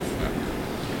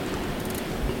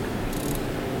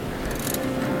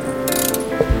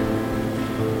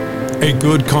A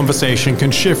good conversation can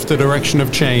shift the direction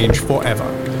of change forever.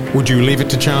 Would you leave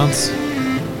it to chance?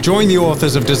 Join the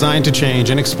authors of Design to Change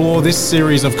and explore this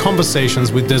series of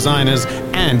conversations with designers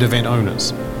and event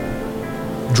owners.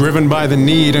 Driven by the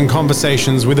need and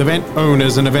conversations with event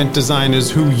owners and event designers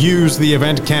who use the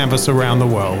event canvas around the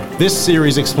world, this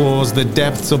series explores the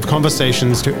depths of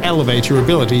conversations to elevate your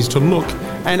abilities to look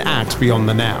and act beyond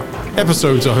the now.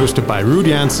 Episodes are hosted by Ruud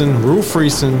Janssen, Roel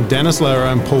Frissen, Dennis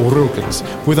Lehrer and Paul Rukens,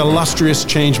 with illustrious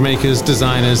changemakers,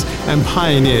 designers and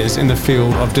pioneers in the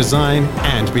field of design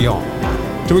and beyond.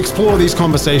 To explore these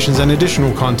conversations and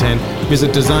additional content,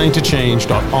 visit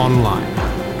designtochange.online.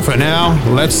 For now,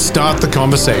 let's start the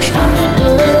conversation.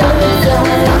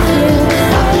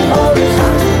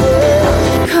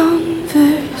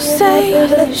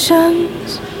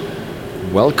 Conversations.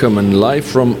 Welcome and live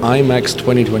from IMEX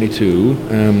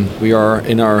 2022. We are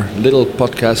in our little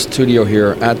podcast studio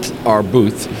here at our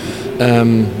booth.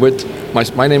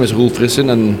 My name is Roel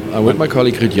Frissen and I'm with my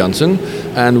colleague Ruud Janssen.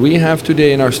 And we have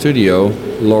today in our studio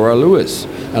Laura Lewis.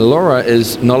 And Laura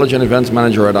is Knowledge and Events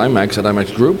Manager at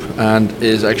IMEX Group, and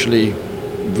is actually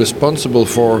responsible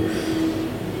for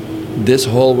this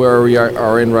hall where we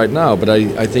are in right now. But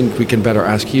I think we can better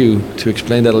ask you to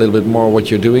explain that a little bit more, what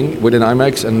you're doing within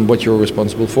IMEX and what you're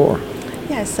responsible for.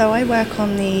 Yeah, so I work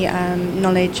on the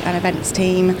Knowledge and Events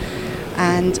team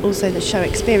and also the Show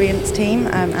Experience team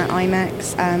at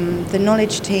IMEX. The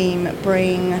Knowledge team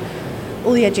bring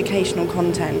all the educational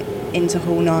content into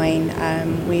Hall 9.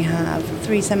 We have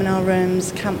 3 seminar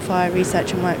rooms, campfire,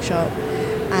 research and workshop,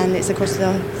 and it's across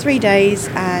the 3 days,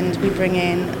 and we bring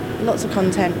in lots of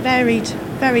content, very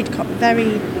varied content,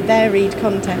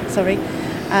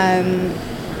 and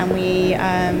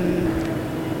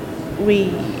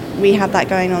we have that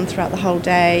going on throughout the whole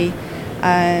day,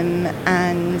 and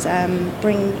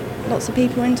bring lots of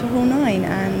people into Hall 9,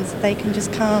 and they can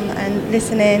just come and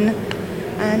listen in,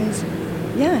 and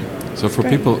yeah. So for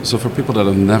people that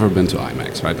have never been to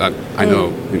IMEX, right? I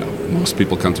know, most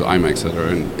people come to IMEX that are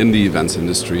in the events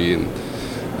industry, and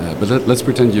but let's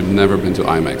pretend you've never been to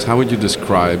IMEX. How would you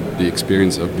describe the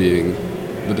experience of being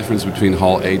the difference between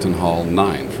Hall 8 and Hall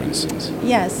 9, for instance?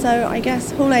 Yeah, so I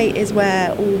guess Hall 8 is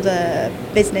where all the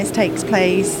business takes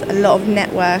place, a lot of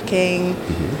networking,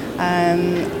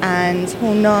 and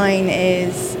Hall 9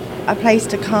 is a place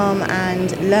to come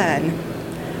and learn.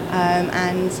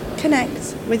 And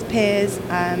connect with peers,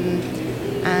 and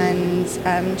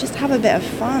just have a bit of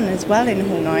fun as well in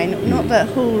Hall 9. Not that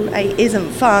Hall 8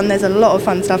 isn't fun, there's a lot of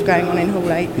fun stuff going on in Hall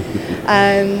 8.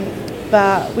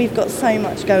 But we've got so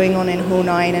much going on in Hall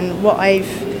 9, and what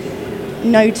I've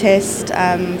noticed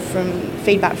from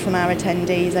feedback from our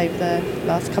attendees over the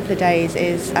last couple of days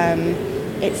is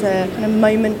it's a kind of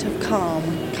moment of calm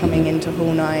coming into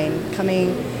Hall 9,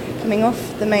 coming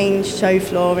off the main show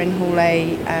floor in Hall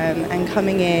 8 and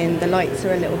coming in. The lights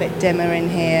are a little bit dimmer in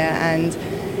here, and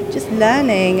just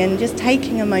learning and just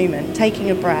taking a moment,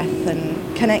 taking a breath and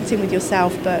connecting with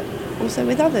yourself, but also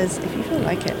with others if you feel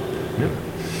like it. Yeah.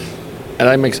 At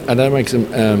IMEX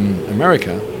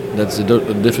America, that's a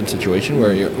different situation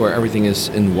where everything is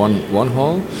in one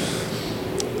hall.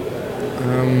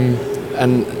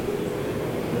 And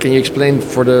can you explain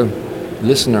for the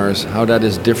listeners how that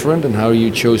is different, and how you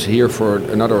chose here for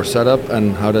another setup,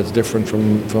 and how that's different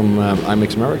from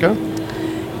IMEX America?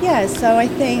 Yeah, so I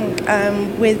think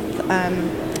with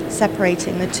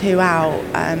separating the two out,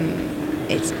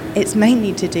 it's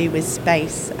mainly to do with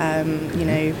space.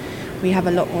 We have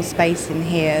a lot more space in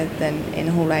here than in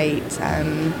Hall 8,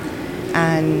 and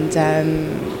I'm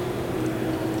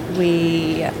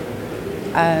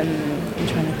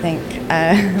trying to think.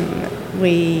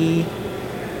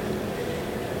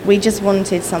 We just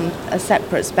wanted a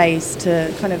separate space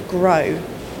to kind of grow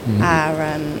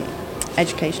our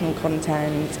educational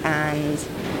content, and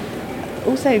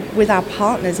also with our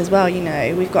partners as well.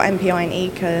 We've got MPI and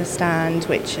ECA stand,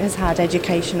 which has had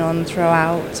education on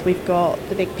throughout. We've got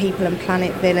the big People and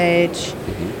Planet Village,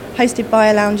 hosted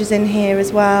bio lounges in here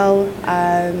as well,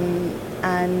 and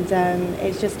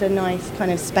it's just a nice kind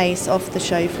of space off the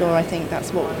show floor. I think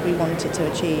that's what we wanted to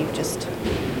achieve, just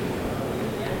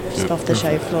off the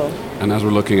show floor. And as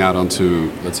we're looking out onto,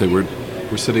 let's say we're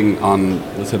sitting on,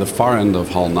 let's say, the far end of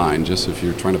Hall 9, just if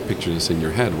you're trying to picture this in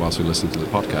your head whilst you're listening to the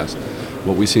podcast,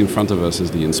 what we see in front of us is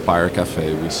the Inspire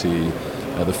Cafe. We see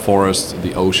the forest,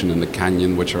 the ocean, and the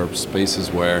canyon, which are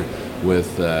spaces where,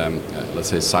 with, let's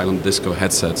say, silent disco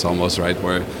headsets almost, right,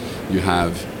 where you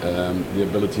have the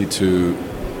ability to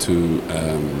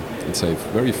let's say,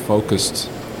 very focused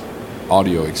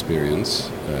audio experience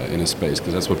in a space,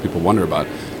 because that's what people wonder about.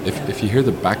 If you hear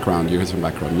the background, you hear some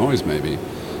background noise maybe.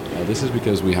 This is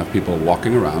because we have people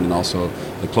walking around, and also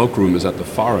the cloakroom is at the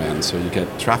far end, so you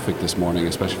get traffic this morning,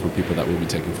 especially from people that will be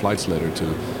taking flights later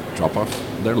to drop off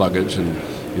their luggage and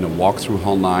walk through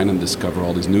Hall 9 and discover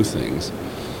all these new things.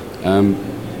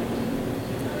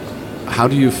 How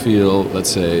do you feel, let's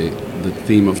say, the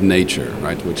theme of nature,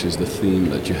 right, which is the theme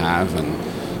that you have, and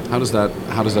how does that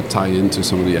tie into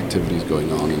some of the activities going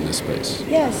on in this space?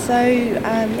 Yeah, so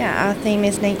our theme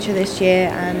is nature this year.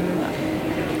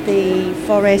 The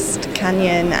forest,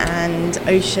 canyon and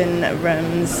ocean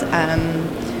rooms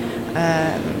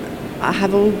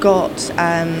have all got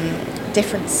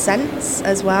different scents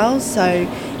as well, so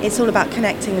it's all about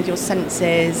connecting with your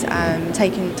senses,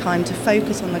 taking time to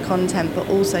focus on the content but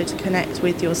also to connect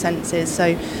with your senses.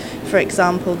 So for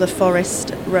example, the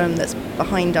forest room that's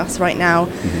behind us right now,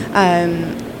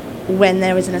 when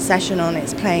there isn't a session on,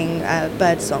 it's playing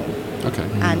birdsong. Okay.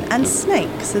 And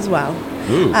snakes as well,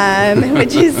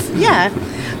 which is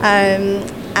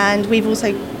and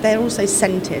they're also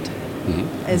scented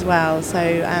as well. So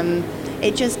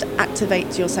it just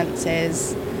activates your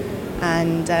senses,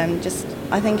 and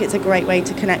I think it's a great way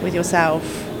to connect with yourself,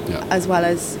 as well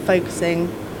as focusing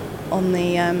on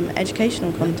the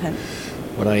educational content.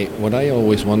 What I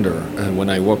always wonder when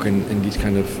I walk in these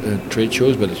kind of trade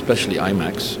shows, but especially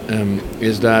IMEX,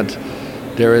 is that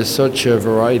there is such a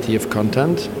variety of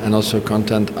content, and also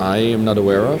content I am not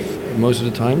aware of most of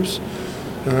the times.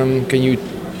 Can you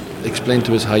explain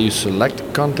to us how you select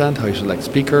content, how you select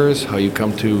speakers, how you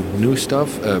come to new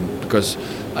stuff? Because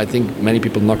I think many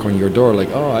people knock on your door like,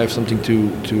 oh, I have something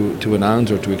to announce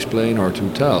or to explain or to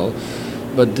tell.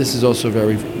 But this is also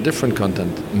very different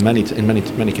content in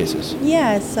many cases.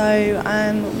 Yeah, so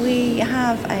we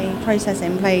have a process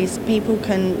in place. People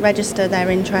can register their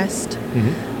interest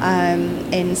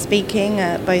in speaking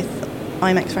at both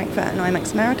IMEX Frankfurt and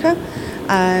IMEX America.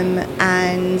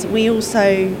 And we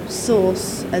also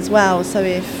source as well. So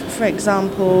if, for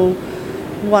example,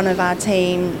 one of our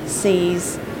team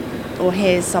sees or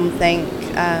hears something,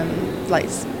 like,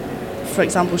 for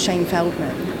example, Shane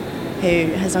Feldman,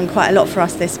 who has done quite a lot for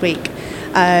us this week,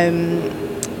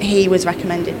 he was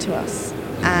recommended to us.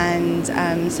 And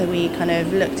so we kind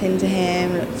of looked into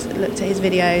him, looked at his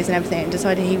videos and everything, and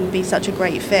decided he would be such a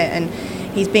great fit. And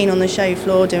he's been on the show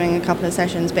floor doing a couple of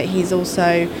sessions, but he's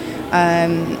also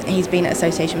he's been at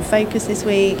Association Focus this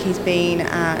week. He's been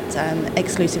at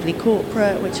Exclusively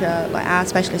Corporate, which are like our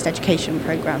specialist education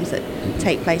programs that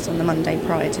take place on the Monday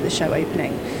prior to the show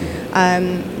opening.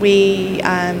 We've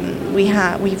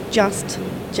just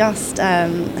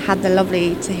had the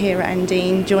lovely Tahira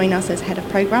Endine join us as head of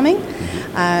programming.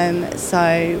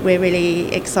 So we're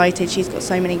really excited. She's got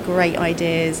so many great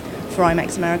ideas for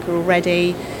IMEX America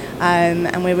already,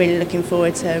 and we're really looking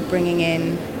forward to bringing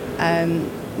in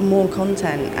more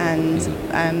content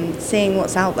and seeing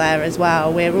what's out there as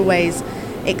well. We're always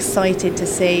excited to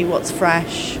see what's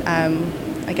fresh,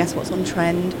 I guess what's on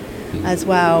trend as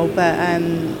well. But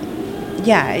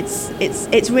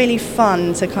it's really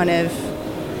fun to kind of,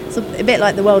 it's a bit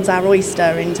like the world's our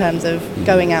oyster in terms of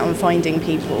going out and finding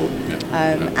people.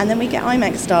 And then we get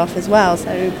IMEX staff as well.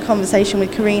 So conversation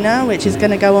with Karina, which is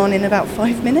going to go on in about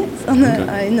 5 minutes on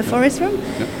the in the forest room.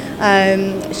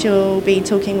 She'll be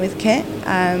talking with Kit,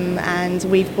 and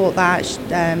we've bought that.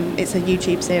 It's a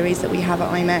YouTube series that we have at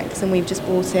IMEX, and we've just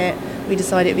bought it. We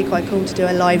decided it'd be quite cool to do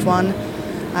a live one.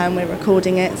 We're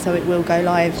recording it, so it will go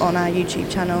live on our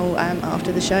YouTube channel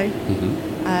after the show.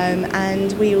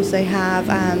 And we also have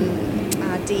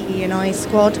our DE&I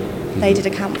squad. They did a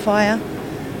campfire.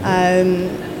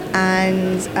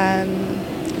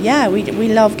 We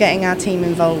love getting our team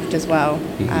involved as well.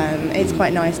 It's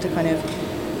quite nice to kind of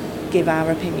give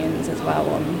our opinions as well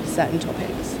on certain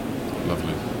topics.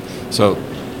 Lovely. So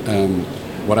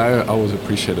what I always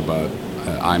appreciate about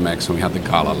IMEX, when we had the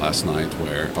gala last night,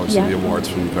 where obviously the awards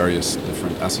from various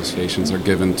different associations are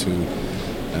given to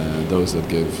those that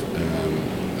give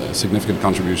significant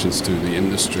contributions to the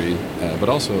industry, but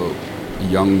also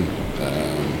young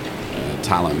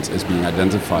talent is being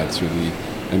identified through the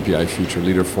MPI Future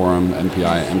Leader Forum,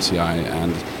 MPI, MCI,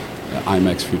 and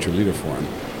IMEX Future Leader Forum.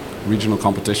 Regional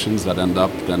competitions that end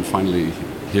up then finally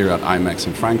here at IMEX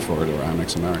in Frankfurt or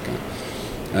IMEX America.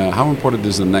 How important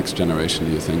is the next generation,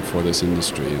 do you think, for this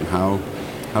industry, and how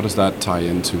does that tie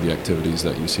into the activities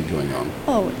that you see going on?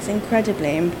 Oh, it's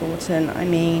incredibly important. I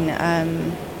mean,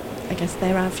 I guess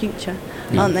they're our future,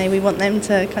 aren't they? We want them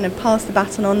to kind of pass the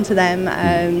baton on to them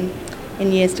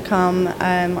in years to come.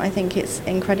 I think it's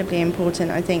incredibly important.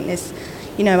 I think this,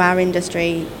 our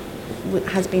industry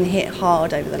has been hit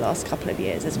hard over the last couple of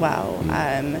years as well.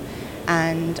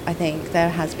 And I think there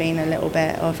has been a little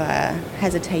bit of a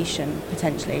hesitation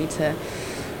potentially to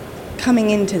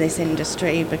coming into this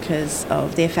industry because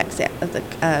of the effects of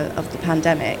the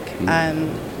pandemic.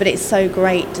 But it's so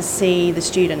great to see the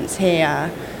students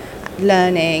here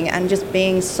learning and just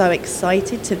being so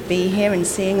excited to be here and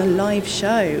seeing a live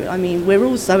show. I mean, we're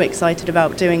all so excited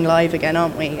about doing live again,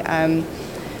 aren't we?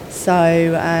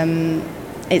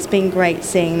 It's been great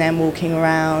seeing them walking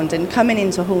around and coming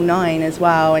into Hall 9 as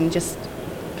well, and just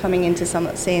coming into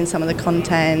seeing some of the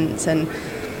content. And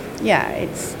yeah,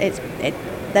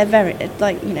 they're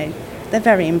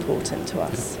very important to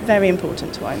us, very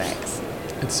important to IMEX.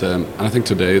 It's and I think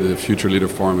today the Future Leader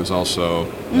Forum is also,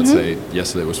 let's say,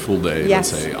 yesterday was full day.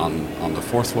 Yes. Let's say on the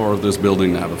 4th floor of this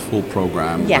building, they have a full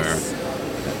program Yes. where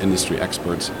industry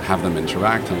experts have them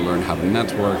interact and learn how to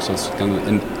network. So it's kind of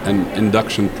an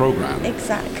induction program.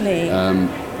 Exactly.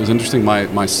 It was interesting.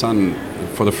 My son,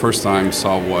 for the first time,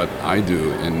 saw what I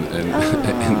do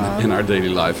in our daily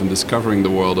life and discovering the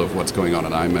world of what's going on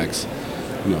at IMEX,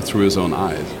 through his own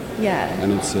eyes. Yeah.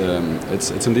 And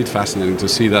it's indeed fascinating to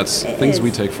see that's things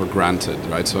we take for granted,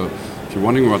 right? So if you're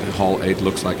wondering what Hall 8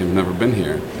 looks like and you've never been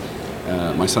here,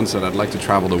 my son said, I'd like to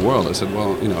travel the world. I said,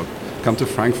 well, come to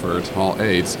Frankfurt, Hall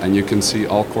 8, and you can see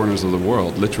all corners of the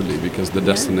world, literally, because the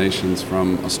destinations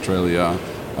from Australia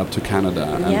up to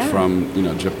Canada and from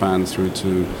Japan through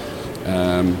to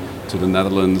the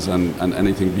Netherlands and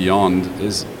anything beyond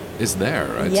is there,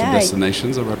 right? Yeah. So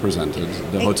destinations are represented,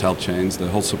 the hotel chains, the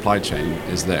whole supply chain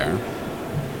is there.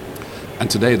 And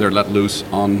today they're let loose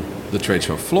on the trade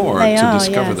show floor to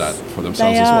discover that for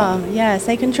themselves as well. Yes,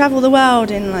 they can travel the world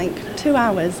in like 2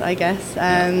 hours, I guess.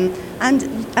 And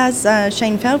as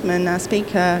Shane Feldman, our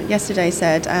speaker yesterday,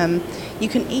 said, you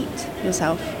can eat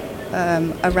yourself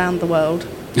around the world.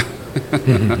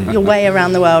 Your way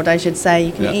around the world, I should say.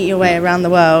 You can eat your way around the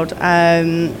world.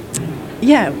 And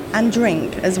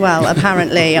drink as well.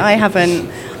 Apparently, I haven't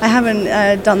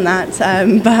done that,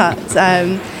 but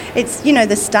it's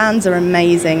the stands are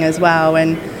amazing as well,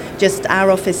 and just our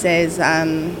offices,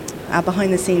 our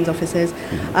behind-the-scenes offices,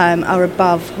 are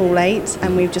above Hall 8,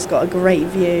 and we've just got a great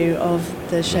view of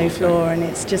the show floor, and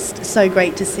it's just so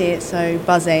great to see it so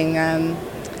buzzing.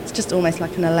 It's just almost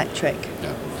like an electric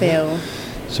feel.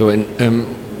 So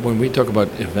when we talk about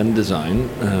event design,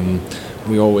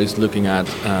 we're always looking at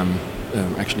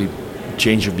actually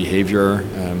change of behavior,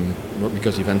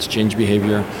 because events change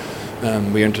behavior.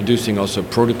 We're introducing also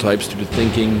prototypes to the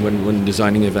thinking when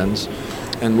designing events.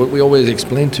 And what we always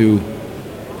explain to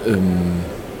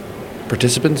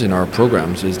participants in our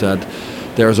programs is that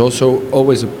there's also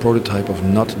always a prototype of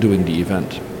not doing the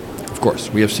event. Of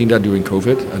course, we have seen that during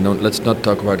COVID, and let's not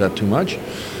talk about that too much.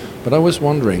 But I was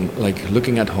wondering,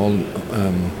 looking at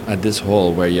this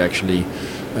hall where you actually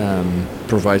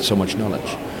provide so much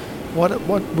knowledge, what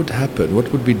would happen?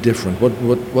 What would be different?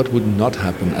 What would not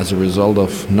happen as a result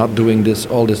of not doing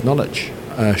all this knowledge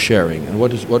sharing? And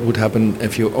what would happen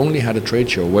if you only had a trade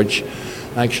show, which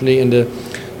actually in the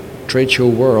trade show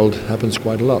world happens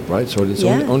quite a lot, right? So it's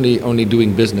only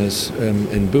doing business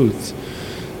in booths.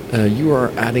 You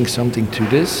are adding something to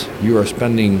this. You are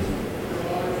spending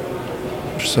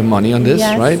some money on this,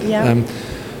 right? Yeah.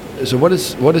 So what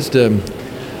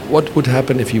would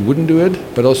happen if you wouldn't do it?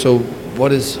 But also,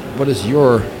 what is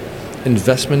your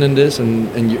investment in this,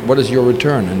 and what is your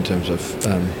return in terms of?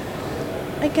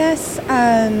 I guess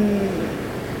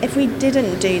if we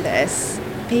didn't do this,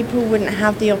 people wouldn't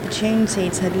have the opportunity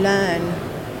to learn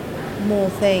more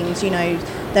things.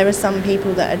 There are some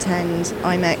people that attend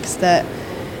IMEX that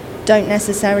don't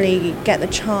necessarily get the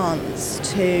chance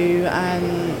to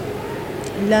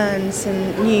learn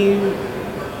some new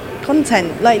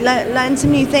content, learn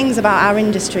some new things about our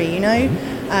industry, and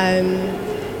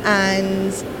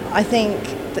I think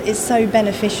that it's so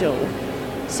beneficial.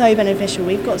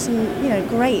 We've got some,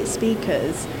 great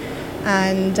speakers,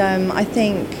 and I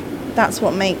think that's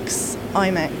what makes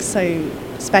IMEX so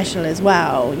special as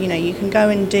well. You can go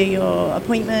and do your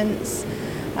appointments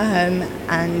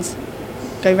and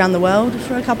go around the world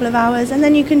for a couple of hours, and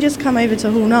then you can just come over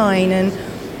to Hall 9 and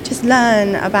just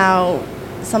learn about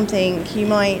something you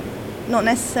might not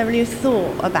necessarily have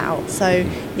thought about. So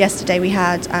yesterday we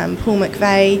had Paul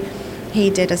McVeigh. He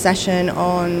did a session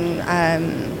on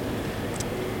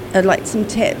some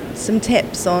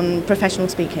tips on professional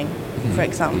speaking, for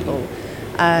example,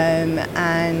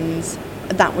 and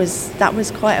that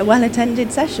was quite a well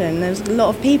attended session. There's a lot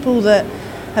of people that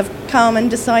have come and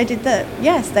decided that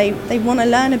yes, they want to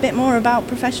learn a bit more about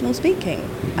professional speaking.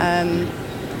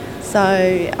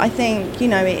 So I think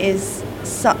it is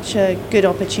such a good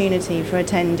opportunity for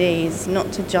attendees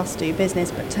not to just do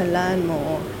business but to learn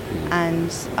more.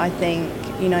 And I think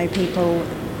people,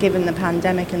 given the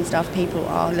pandemic and stuff, people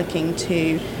are looking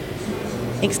to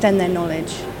extend their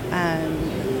knowledge,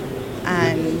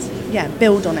 and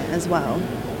build on it as well.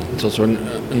 It's also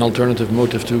an alternative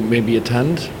motive to maybe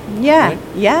attend. Yeah, right?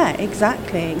 yeah,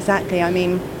 exactly. I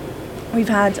mean, we've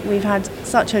had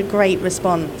such a great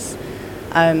response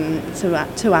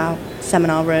to our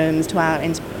seminar rooms, to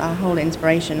our whole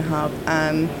inspiration hub,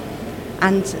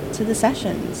 and to the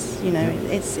sessions. You know,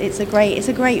 it's a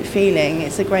great feeling.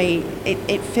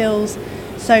 It feels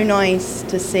so nice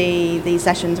to see these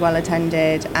sessions well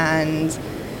attended, and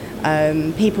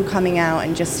people coming out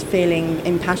and just feeling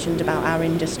impassioned about our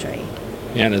industry.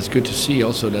 Yeah, and it's good to see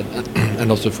also that, and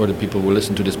also for the people who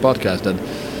listen to this podcast, that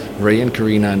Ray and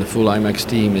Karina and the full IMEX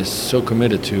team is so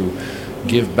committed to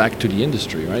give back to the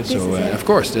industry, right? So, of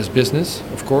course, there's business.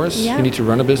 Of course, you need to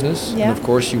run a business, and of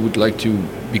course, you would like to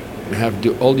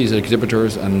have all these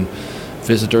exhibitors and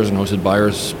visitors and hosted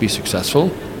buyers be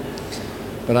successful.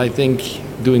 But I think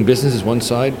doing business is one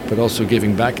side, but also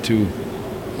giving back to,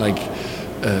 like,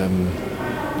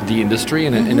 the industry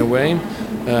in a way.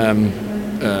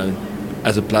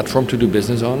 As a platform to do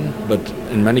business on, but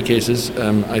in many cases,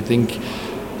 I think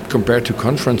compared to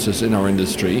conferences in our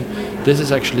industry, this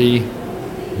is actually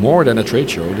more than a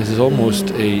trade show. This is almost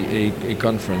a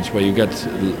conference where you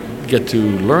get to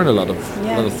learn a lot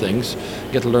of things,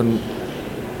 get to learn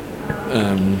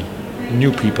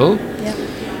new people. Yeah.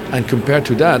 And compared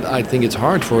to that, I think it's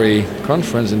hard for a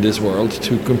conference in this world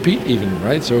to compete even,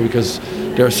 right? So because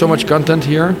there's so much content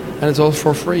here and it's all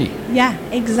for free. Yeah,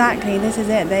 exactly. This is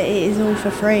it. It is all for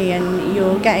free, and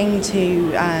you're getting to,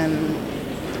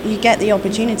 you get the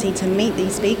opportunity to meet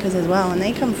these speakers as well, and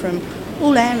they come from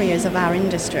all areas of our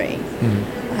industry.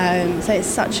 Mm-hmm. So it's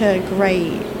such a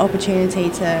great opportunity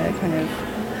to kind of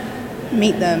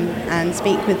meet them and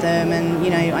speak with them, and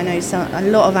I know a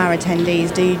lot of our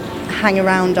attendees do hang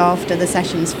around after the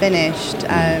session's finished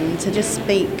to just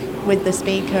speak with the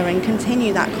speaker and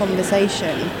continue that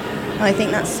conversation. And I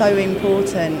think that's so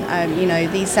important.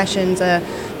 These sessions are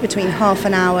between half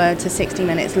an hour to 60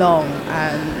 minutes long.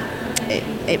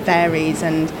 It varies,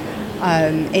 and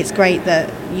it's great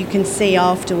that you can see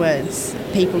afterwards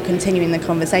people continuing the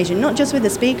conversation, not just with the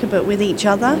speaker but with each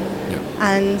other,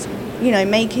 and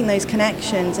making those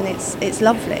connections, and it's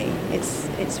lovely.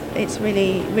 It's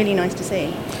really nice to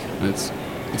see.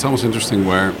 It's almost interesting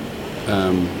where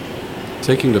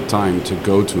taking the time to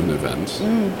go to an event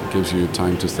gives you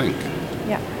time to think.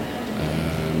 Yeah.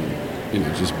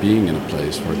 Just being in a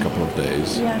place for a couple of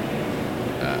days. Yeah.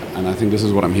 And I think this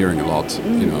is what I'm hearing a lot.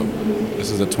 This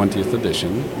is the 20th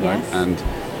edition, right? Yes. And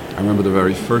I remember the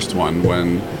very first one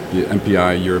when the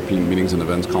MPI European Meetings and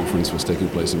Events Conference was taking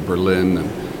place in Berlin, and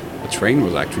a train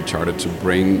was actually chartered to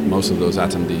bring most of those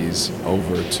attendees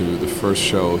over to the first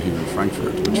show here in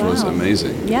Frankfurt, which was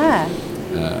amazing. Yeah.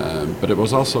 But it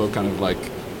was also kind of like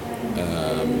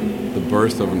the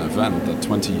birth of an event that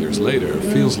 20 years later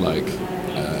feels like,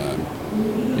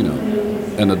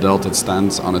 an adult that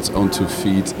stands on its own 2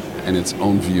 feet and its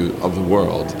own view of the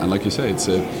world. And like you say, it's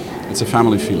a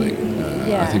family feeling.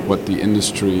 I think what the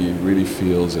industry really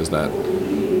feels is that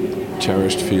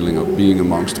cherished feeling of being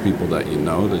amongst people that you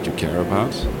know, that you care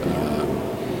about.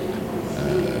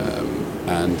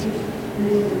 And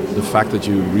the fact that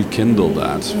you rekindle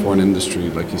that for an industry,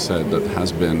 like you said, that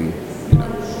has been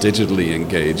digitally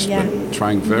engaged, but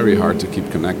trying very hard to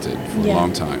keep connected for a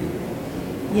long time.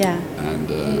 Yeah. And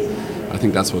I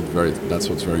think that's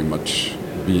what's very much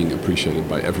being appreciated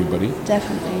by everybody.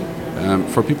 Definitely.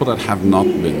 For people that have not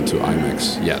been to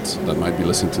IMEX yet, that might be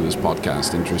listening to this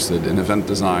podcast, interested in event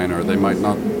design, or they might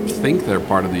not think they're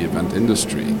part of the event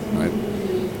industry, right?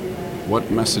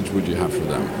 What message would you have for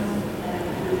them?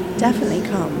 Definitely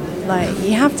come. Like,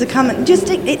 you have to come, and just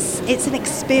it's an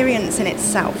experience in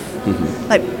itself. Mm-hmm.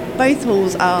 Like, both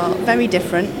halls are very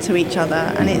different to each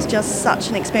other, and it's just such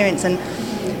an experience. And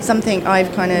something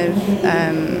I've kind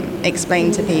of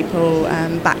explained to people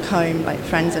back home, like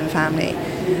friends and family,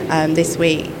 this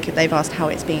week. They've asked how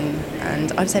it's been,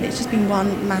 and I've said it's just been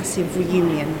one massive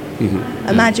reunion. Mm-hmm.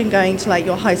 Imagine going to like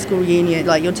your high school reunion,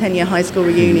 like your 10-year high school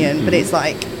reunion, mm-hmm. but it's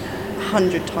like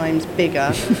 100 times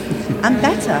bigger and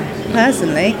better,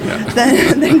 personally,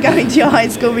 than going to your high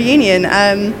school reunion.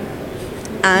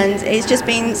 And it's just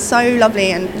been so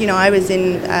lovely. And I was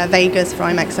in Vegas for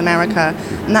IMEX America,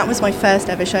 and that was my first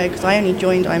ever show because I only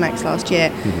joined IMEX last year.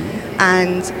 Mm-hmm.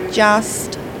 And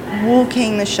just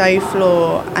walking the show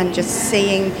floor and just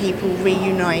seeing people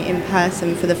reunite in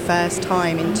person for the first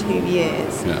time in 2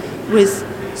 years was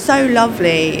so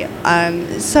lovely,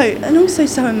 and also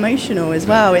so emotional as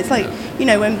well. It's like, you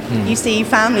know, when you see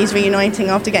families reuniting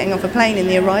after getting off a plane in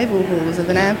the arrival halls of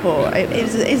an airport,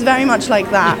 it's very much like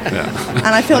that. And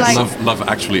I feel like love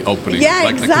actually opening. Yeah,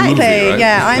 like, exactly. Like a movie, right?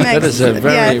 Yeah, IMEX. That is a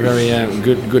very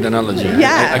good analogy.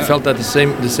 Yeah. I felt that the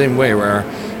same way, where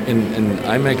in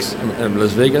IMEX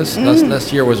Las Vegas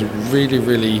last year was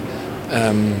really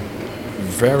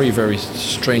very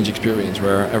strange experience,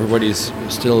 where everybody's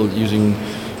still using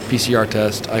PCR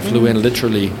test. I flew in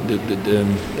literally, the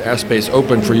airspace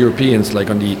opened for Europeans like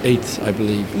on the 8th, I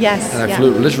believe. Yes. And I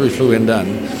literally flew in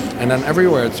then. And then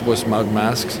everywhere it was mouth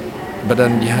masks, but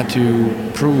then you had to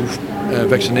prove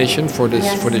vaccination for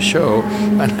this show.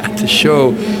 And at the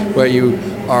show where you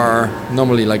are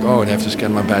normally like, oh, they have to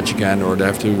scan my badge again, or they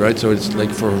have to, right? So it's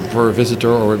like for a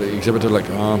visitor or the exhibitor, like,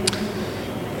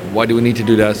 why do we need to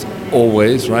do that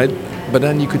always, right? But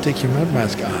then you could take your mouth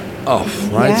mask off,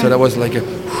 right? So that was like a...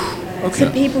 Okay.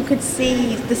 So people could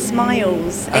see the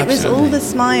smiles. Absolutely. It was all the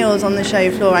smiles on the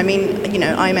show floor. I mean, you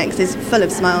know, IMEX is full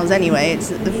of smiles anyway. It's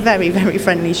a very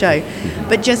friendly show.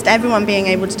 But just everyone being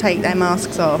able to take their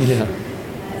masks off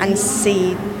and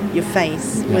see your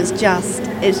face was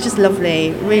it's just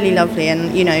lovely, really lovely.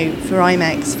 And, you know, for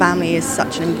IMEX, family is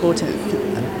such an important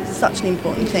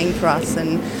thing for us.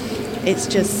 And it's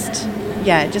just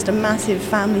a massive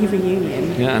family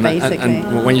reunion, basically.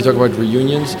 And when you talk about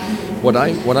reunions, what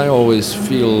I always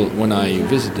feel when I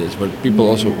visit this, but people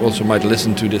also might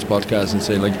listen to this podcast and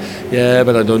say like, yeah,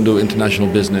 but I don't do international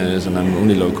business and I'm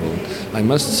only local. I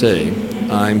must say,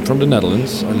 I'm from the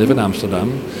Netherlands. I live in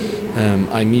Amsterdam.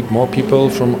 I meet more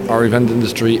people from our event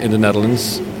industry in the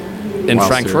Netherlands, in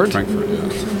Frankfurt,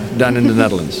 than in the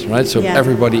Netherlands, right? So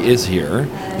everybody is here,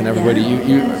 and everybody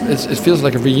it feels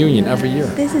like a reunion every year.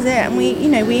 This is it, and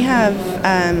we have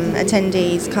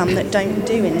attendees come that don't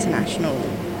do international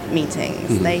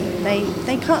meetings.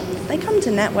 They come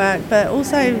to network, but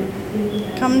also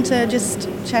come to just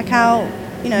check out.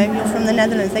 You know, you're from the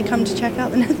Netherlands. They come to check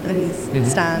out the Netherlands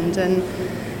stand, and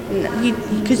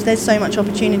because there's so much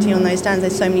opportunity on those stands.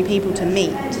 There's so many people to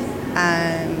meet,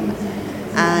 and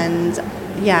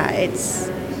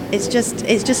it's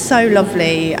just so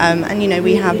lovely. And you know,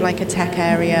 we have like a tech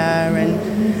area and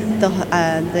the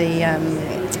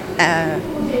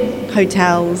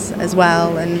hotels as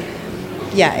well, and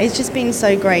it's just been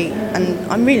so great. And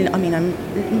I'm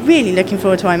really looking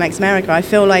forward to IMEX America. I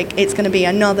feel like it's going to be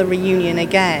another reunion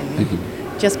again.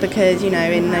 Just because, you know,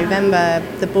 in November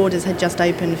the borders had just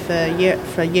opened for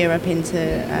Europe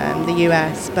into the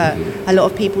US, but a lot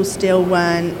of people still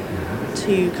weren't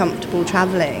too comfortable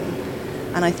travelling,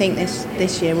 and I think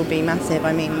this year will be massive.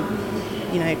 I mean,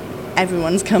 you know,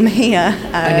 everyone's come here.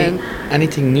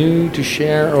 Anything new to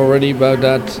share already about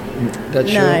that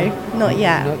show? No, not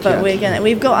yet. But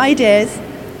we've got ideas.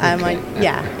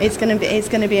 It's gonna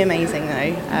be amazing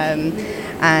though.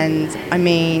 And I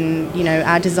mean, you know,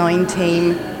 our design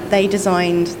team, they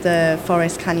designed the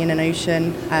forest, canyon and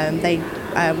ocean.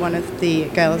 One of the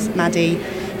girls, Maddie,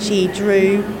 she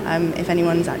drew, if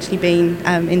anyone's actually been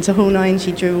into Hall 9,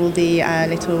 she drew all the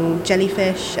little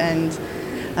jellyfish and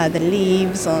the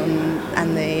leaves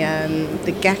and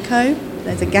the gecko.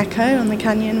 There's a gecko on the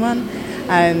canyon one.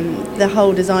 The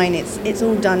whole design, it's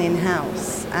all done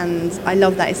in-house, and I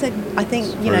love that. I think,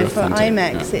 you know, for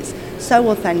IMEX, it's so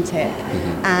authentic,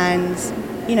 and,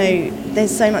 you know,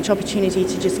 there's so much opportunity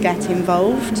to just get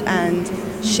involved and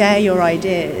share your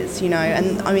ideas, you know,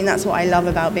 and I mean, that's what I love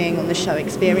about being on the show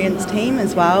experience team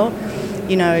as well.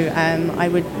 You know, I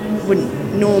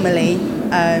wouldn't normally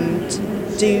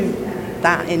do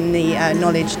that in the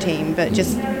knowledge team, but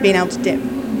just being able to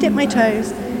dip my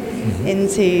toes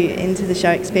into the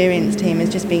show experience team has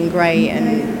just been great.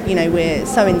 And, you know, we're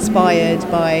so inspired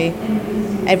by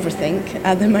everything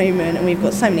at the moment, and we've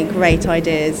got so many great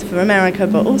ideas for America,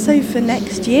 but also for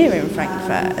next year in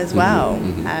Frankfurt as well.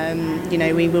 You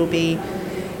know, we will be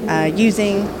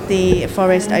using the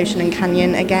forest, ocean and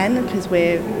canyon again, because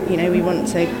we want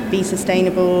to be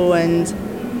sustainable and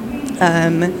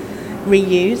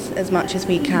reuse as much as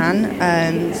we can.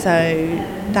 So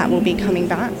that will be coming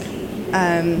back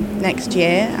next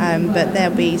year, but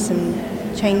there'll be some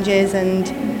changes and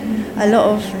a lot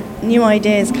of new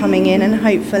ideas coming in, and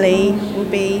hopefully we'll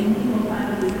be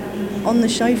on the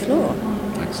show floor.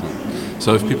 Excellent.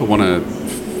 So if people want to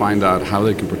find out how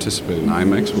they can participate in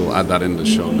IMEX, we'll add that in the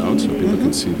show notes so people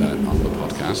can see that on the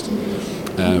podcast.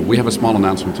 We have a small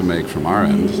announcement to make from our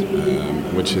end,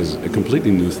 which is a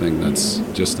completely new thing that's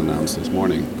just announced this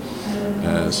morning.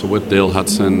 So with Dale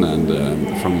Hudson and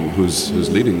who's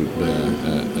leading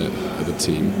the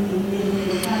team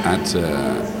at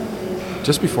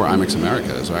just before IMEX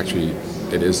America, so actually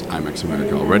it is IMEX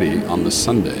America already, on the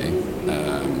Sunday,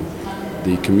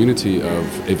 the community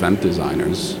of event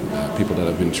designers, people that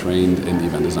have been trained in the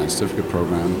Event Design Certificate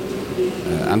Program,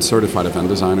 and certified event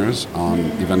designers, on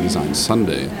Event Design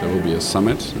Sunday. There will be a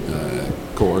summit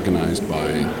co-organized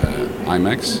by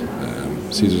IMEX,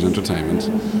 Caesars Entertainment,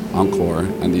 Encore,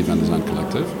 and the Event Design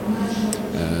Collective,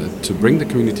 to bring the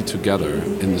community together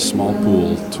in the small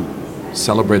pool to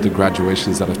celebrate the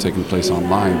graduations that have taken place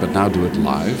online, but now do it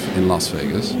live in Las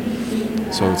Vegas.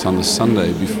 So it's on the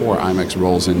Sunday before IMEX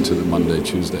rolls into the Monday,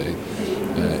 Tuesday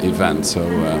event. So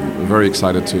we're very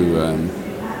excited to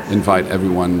invite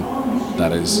everyone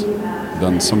that has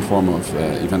done some form of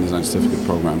Event Design Certificate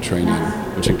Program training,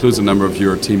 which includes a number of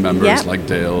your team members like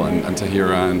Dale and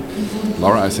Tahira and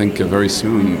Laura. I think very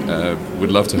soon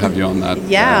we'd love to have you on that.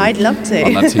 Yeah, I'd love to.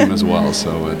 On that team as well.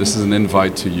 So this is an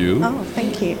invite to you. Oh,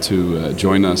 thank you. To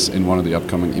join us in one of the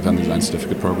upcoming Event Design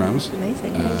Certificate programs.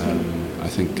 Amazing. Thank you. I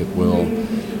think it will.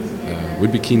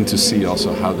 We'd be keen to see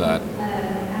also how that,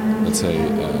 let's say,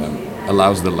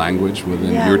 allows the language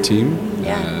within your team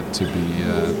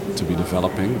to be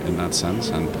developing in that sense.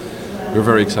 And we're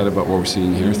very excited about what we're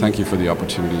seeing here. Thank you for the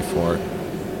opportunity for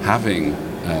having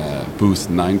booth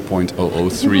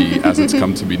 9.003, as it's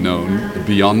come to be known,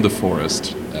 Beyond the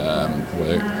Forest,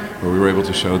 where we were able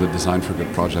to show the Design for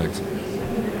Good project,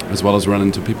 as well as run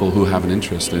into people who have an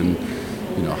interest in,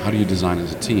 how do you design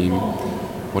as a team?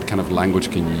 What kind of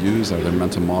language can you use? Are there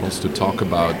mental models to talk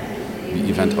about the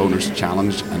event owner's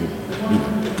challenge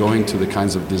and going to the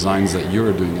kinds of designs that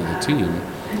you're doing as a team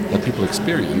that people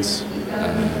experience?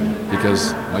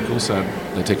 Because, like Roel said,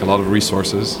 they take a lot of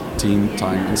resources, team,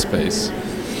 time, and space,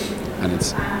 and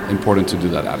it's important to do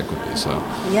that adequately. So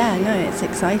yeah, no, it's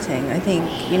exciting. I think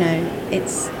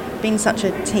it's been such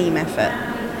a team effort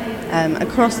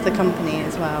across the company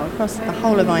as well, across the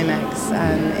whole of IMEX.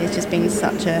 It's just been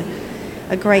such a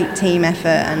great team effort,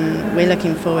 and we're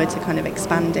looking forward to kind of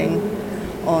expanding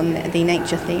on the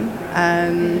nature theme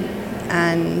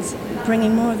and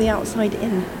bringing more of the outside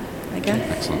in, I guess.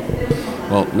 Excellent.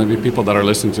 Well, maybe people that are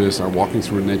listening to this are walking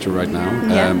through nature right now.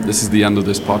 Yeah. This is the end of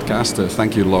this podcast.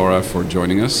 Thank you, Laura, for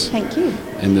joining us. Thank you.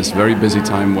 In this very busy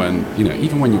time when,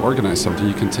 even when you organize something,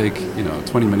 you can take,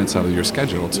 20 minutes out of your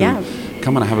schedule to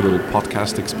come and have a little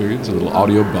podcast experience, a little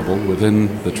audio bubble within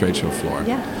the trade show floor.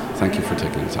 Yeah. Thank you for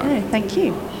taking the time. No, thank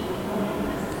you.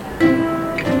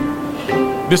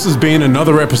 This has been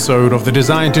another episode of the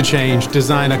Design to Change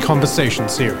Designer Conversation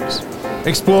series.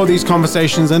 Explore these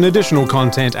conversations and additional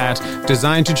content at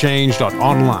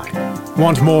designtochange.online.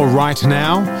 Want more right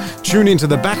now? Tune into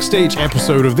the backstage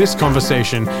episode of this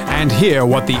conversation and hear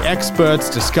what the experts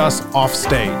discuss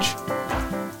offstage.